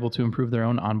listeners are able to improve their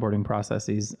own onboarding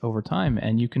processes over time.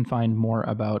 And you can find more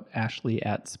about Ashley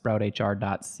at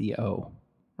sprouthr.co,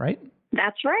 right?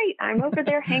 That's right. I'm over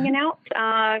there hanging out,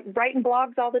 writing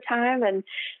blogs all the time and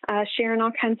sharing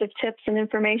all kinds of tips and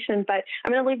information. But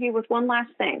I'm going to leave you with one last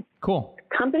thing. Cool.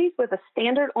 Companies with a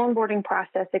standard onboarding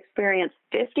process experience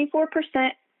 54%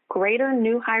 greater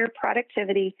new hire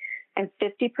productivity and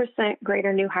 50%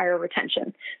 greater new hire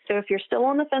retention. So if you're still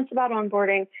on the fence about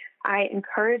onboarding, I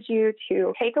encourage you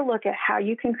to take a look at how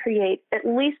you can create at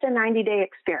least a 90-day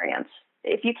experience.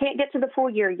 If you can't get to the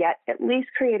full year yet, at least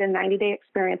create a 90-day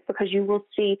experience, because you will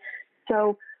see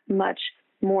so much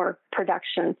more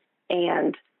production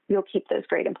and you'll keep those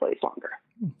great employees longer.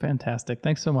 Fantastic.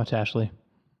 Thanks so much, Ashley.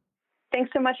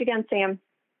 Thanks so much again, Sam.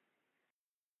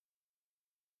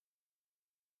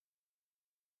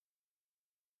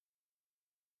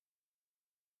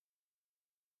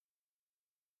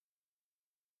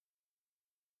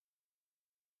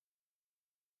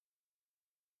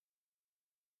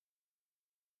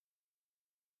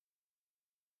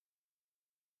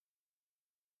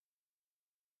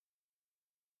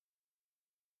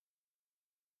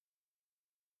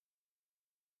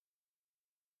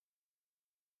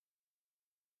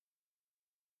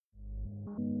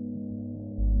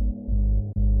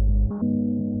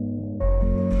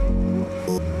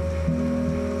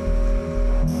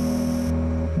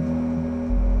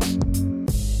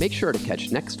 Make sure to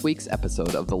catch next week's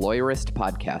episode of the Lawyerist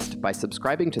Podcast by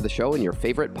subscribing to the show in your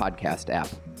favorite podcast app.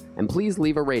 And please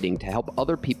leave a rating to help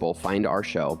other people find our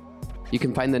show. You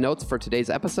can find the notes for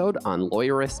today's episode on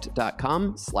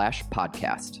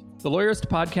lawyerist.com/podcast. The Lawyerist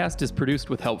Podcast is produced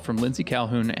with help from Lindsay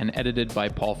Calhoun and edited by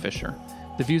Paul Fisher.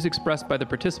 The views expressed by the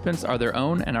participants are their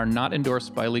own and are not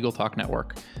endorsed by Legal Talk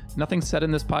Network. Nothing said in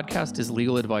this podcast is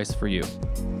legal advice for you.